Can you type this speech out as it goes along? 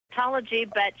dermatology,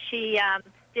 but she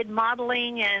did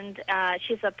modeling, and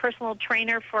she's a personal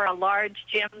trainer for a large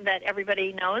gym that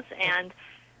everybody knows, and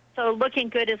so looking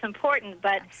good is important.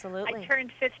 But absolutely. I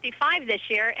turned 55 this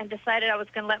year and decided I was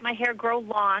going to let my hair grow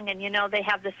long, and you know they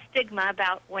have the stigma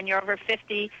about when you're over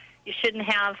 50, you shouldn't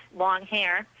have long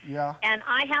hair. Yeah. And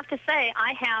I have to say,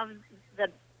 I have the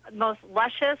most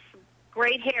luscious,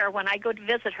 great hair when I go to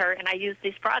visit her and I use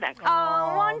these products.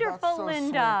 Oh, wonderful, that's so Linda.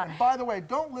 sweet. And by the way,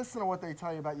 don't listen to what they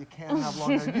tell you about you can't have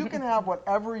long hair. You can have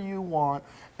whatever you want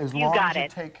as long as you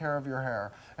take care of your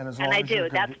hair. And as long and I as you're do.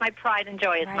 good That's my pride and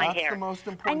joy is my hair. That's the most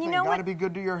important thing. You You got to be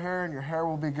good to your hair, and your hair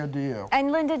will be good to you.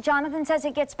 And Linda, Jonathan says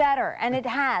it gets better, and it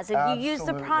has. If you use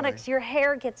the products, your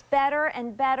hair gets better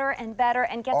and better and better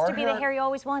and gets to be the hair you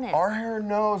always wanted. Our hair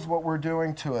knows what we're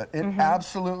doing to it. It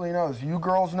absolutely knows. You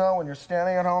girls know when you're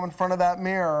standing at home in front of that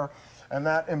mirror and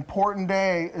that important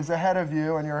day is ahead of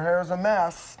you and your hair is a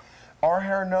mess, our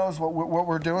hair knows what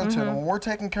we're doing to it. And when we're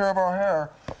taking care of our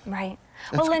hair... Right.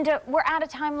 Well, Linda, we're out of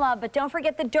time, love, but don't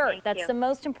forget the dirt. That's the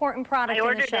most important product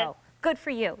in the show. Good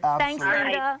for you. Absolutely. Thanks,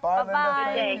 Linda. Bye, Bye-bye.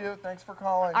 Linda. Thank you. Thanks for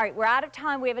calling. All right, we're out of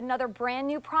time. We have another brand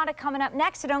new product coming up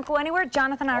next, so don't go anywhere.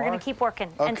 Jonathan and I are going to keep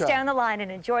working. And stay on the line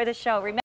and enjoy the show. Remember